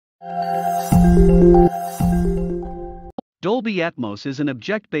Dolby Atmos is an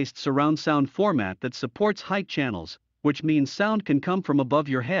object-based surround sound format that supports height channels, which means sound can come from above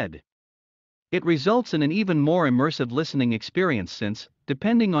your head. It results in an even more immersive listening experience since,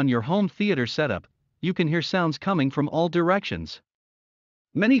 depending on your home theater setup, you can hear sounds coming from all directions.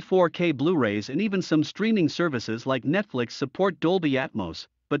 Many 4K Blu-rays and even some streaming services like Netflix support Dolby Atmos,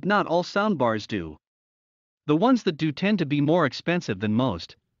 but not all soundbars do. The ones that do tend to be more expensive than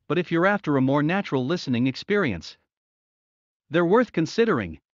most, but if you're after a more natural listening experience, they're worth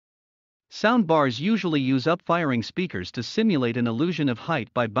considering. Soundbars usually use up-firing speakers to simulate an illusion of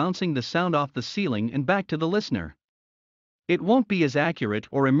height by bouncing the sound off the ceiling and back to the listener. It won't be as accurate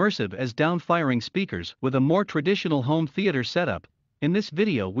or immersive as down-firing speakers with a more traditional home theater setup. In this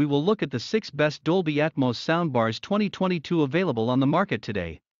video we will look at the 6 best Dolby Atmos Soundbars 2022 available on the market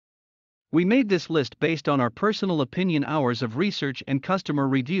today. We made this list based on our personal opinion, hours of research and customer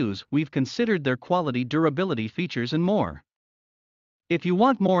reviews. We've considered their quality, durability, features and more. If you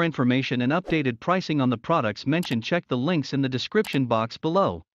want more information and updated pricing on the products mentioned, check the links in the description box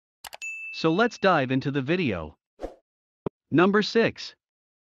below. So let's dive into the video. Number 6.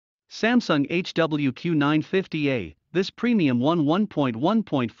 Samsung HWQ950A. This premium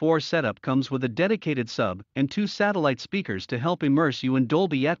 1.1.4 setup comes with a dedicated sub and 2 satellite speakers to help immerse you in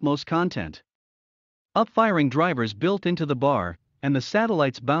Dolby Atmos content. Up-firing drivers built into the bar, and the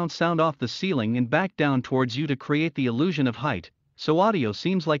satellites bounce sound off the ceiling and back down towards you to create the illusion of height, so audio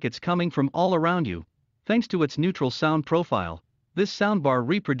seems like it's coming from all around you. Thanks to its neutral sound profile, this soundbar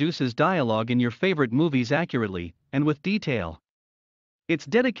reproduces dialogue in your favorite movies accurately and with detail. Its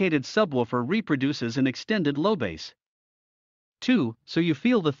dedicated subwoofer reproduces an extended low bass, too, so you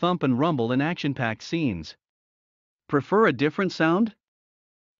feel the thump and rumble in action-packed scenes. Prefer a different sound?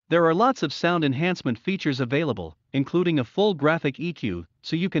 There are lots of sound enhancement features available, including a full graphic EQ,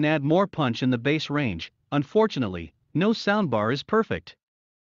 so you can add more punch in the bass range. Unfortunately, no soundbar is perfect.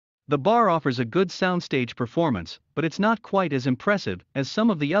 The bar offers a good soundstage performance, but it's not quite as impressive as some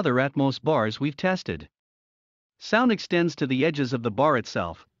of the other Atmos bars we've tested. Sound extends to the edges of the bar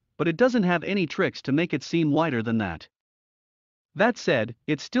itself, but it doesn't have any tricks to make it seem wider than that. That said,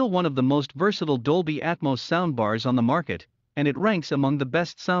 it's still one of the most versatile Dolby Atmos soundbars on the market, and it ranks among the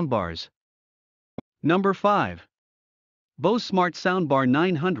best soundbars. Number 5. Bose Smart Soundbar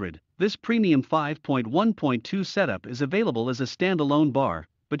 900. This premium 5.1.2 setup is available as a standalone bar,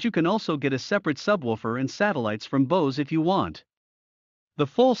 but you can also get a separate subwoofer and satellites from Bose if you want. The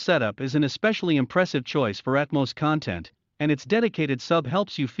full setup is an especially impressive choice for Atmos content, and its dedicated sub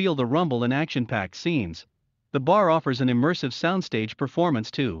helps you feel the rumble in action-packed scenes. The bar offers an immersive soundstage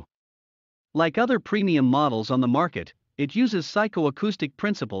performance too. Like other premium models on the market, it uses psychoacoustic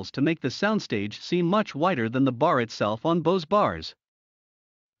principles to make the soundstage seem much wider than the bar itself on Bose bars.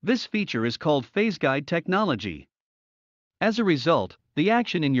 This feature is called phase guide technology. As a result, the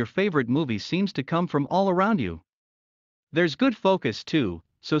action in your favorite movie seems to come from all around you. There's good focus too,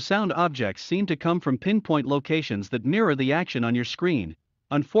 so sound objects seem to come from pinpoint locations that mirror the action on your screen.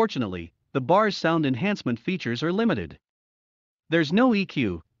 Unfortunately, the bar's sound enhancement features are limited. There's no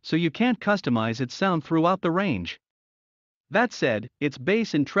EQ, so you can't customize its sound throughout the range. That said, its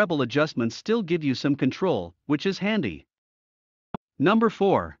bass and treble adjustments still give you some control, which is handy. Number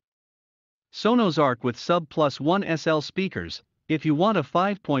 4. Sonos Arc with Sub Plus 1 SL speakers. If you want a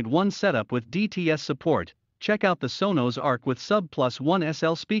 5.1 setup with DTS support, check out the Sonos Arc with Sub Plus 1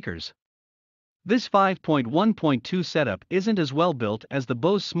 SL speakers. This 5.1.2 setup isn't as well built as the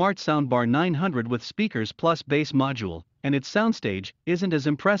Bose Smart Soundbar 900 with speakers plus bass module, and its soundstage isn't as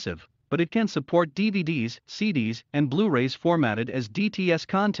impressive, but it can support DVDs, CDs, and Blu-rays formatted as DTS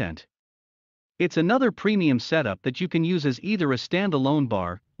content. It's another premium setup that you can use as either a standalone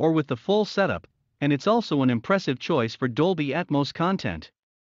bar or with the full setup, and it's also an impressive choice for Dolby Atmos content.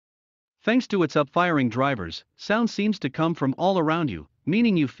 Thanks to its up-firing drivers, sound seems to come from all around you,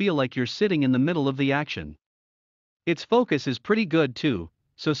 meaning you feel like you're sitting in the middle of the action. Its focus is pretty good too,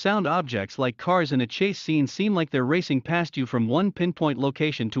 so sound objects like cars in a chase scene seem like they're racing past you from one pinpoint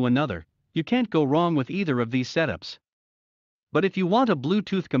location to another. You can't go wrong with either of these setups. But if you want a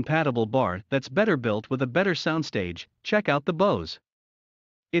Bluetooth-compatible bar that's better built with a better soundstage, check out the Bose.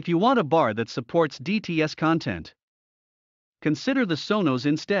 If you want a bar that supports DTS content, consider the Sonos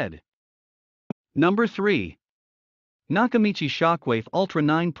instead. Number 3. Nakamichi Shockwave Ultra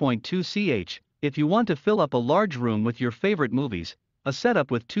 9.2 ch. If you want to fill up a large room with your favorite movies, a setup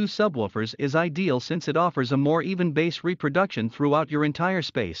with 2 subwoofers is ideal since it offers a more even bass reproduction throughout your entire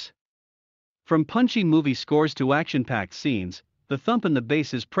space. From punchy movie scores to action-packed scenes, the thump and the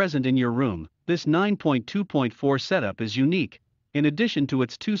bass is present in your room. This 9.2.4 setup is unique, in addition to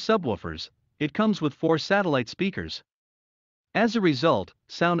its 2 subwoofers, it comes with 4 satellite speakers. As a result,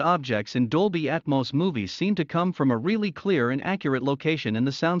 sound objects in Dolby Atmos movies seem to come from a really clear and accurate location in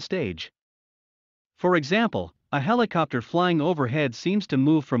the soundstage. For example, a helicopter flying overhead seems to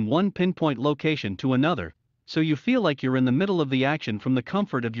move from one pinpoint location to another, so you feel like you're in the middle of the action from the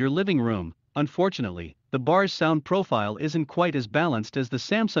comfort of your living room. Unfortunately, the bar's sound profile isn't quite as balanced as the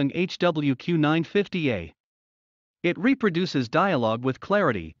Samsung HWQ950A. It reproduces dialogue with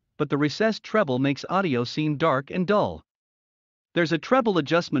clarity, but the recessed treble makes audio seem dark and dull. There's a treble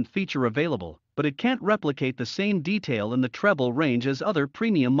adjustment feature available, but it can't replicate the same detail in the treble range as other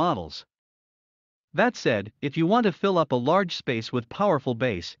premium models. That said, if you want to fill up a large space with powerful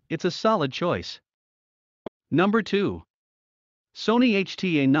bass, it's a solid choice. Number 2. Sony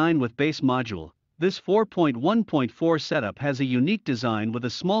HTA9 with bass module. This 4.1.4 setup has a unique design with a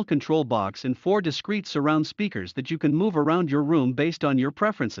small control box and 4 discrete surround speakers that you can move around your room based on your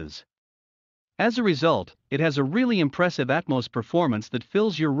preferences. As a result, it has a really impressive Atmos performance that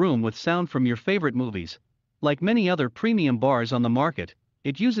fills your room with sound from your favorite movies. Like many other premium bars on the market,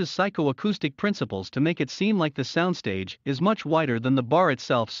 it uses psychoacoustic principles to make it seem like the soundstage is much wider than the bar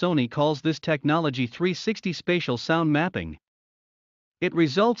itself. Sony calls this technology 360 spatial sound mapping. It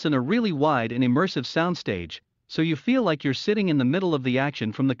results in a really wide and immersive soundstage, so you feel like you're sitting in the middle of the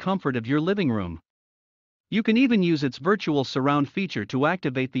action from the comfort of your living room. You can even use its virtual surround feature to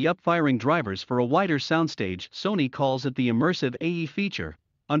activate the up-firing drivers for a wider soundstage. Sony calls it the immersive AE feature.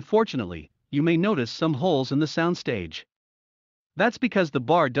 Unfortunately, you may notice some holes in the soundstage. That's because the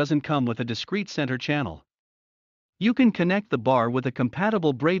bar doesn't come with a discrete center channel. You can connect the bar with a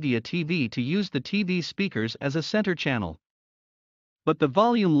compatible Bravia TV to use the TV speakers as a center channel. But the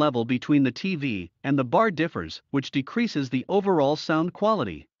volume level between the TV and the bar differs, which decreases the overall sound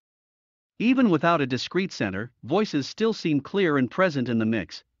quality. Even without a discrete center, voices still seem clear and present in the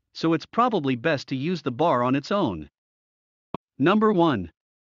mix, so it's probably best to use the bar on its own. Number 1.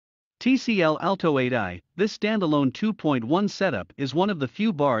 TCL Alto 8i. This standalone 2.1 setup is one of the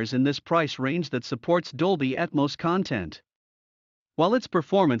few bars in this price range that supports Dolby Atmos content. While its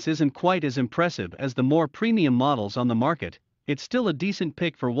performance isn't quite as impressive as the more premium models on the market, it's still a decent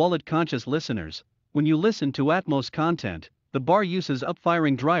pick for wallet-conscious listeners. When you listen to Atmos content, the bar uses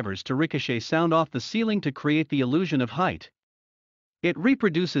up-firing drivers to ricochet sound off the ceiling to create the illusion of height. It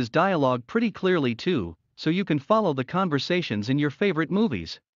reproduces dialogue pretty clearly too, so you can follow the conversations in your favorite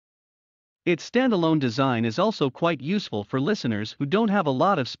movies. Its standalone design is also quite useful for listeners who don't have a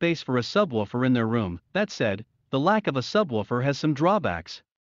lot of space for a subwoofer in their room. That said, the lack of a subwoofer has some drawbacks.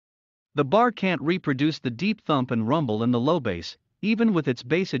 The bar can't reproduce the deep thump and rumble in the low bass, even with its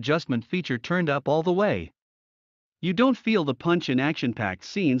bass adjustment feature turned up all the way. You don't feel the punch in action-packed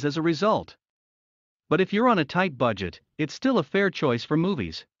scenes as a result. But if you're on a tight budget, it's still a fair choice for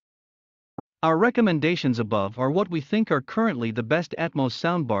movies. Our recommendations above are what we think are currently the best Atmos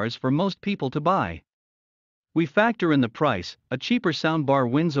soundbars for most people to buy. We factor in the price. A cheaper soundbar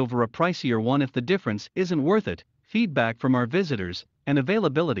wins over a pricier one if the difference isn't worth it. Feedback from our visitors, and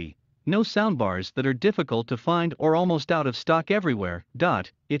availability. No soundbars that are difficult to find or almost out of stock everywhere.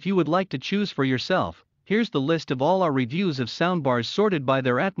 If you would like to choose for yourself, here's the list of all our reviews of soundbars sorted by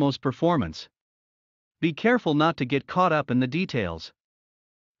their Atmos performance. Be careful not to get caught up in the details.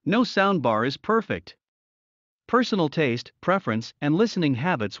 No soundbar is perfect. Personal taste, preference, and listening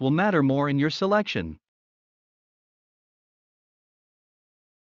habits will matter more in your selection.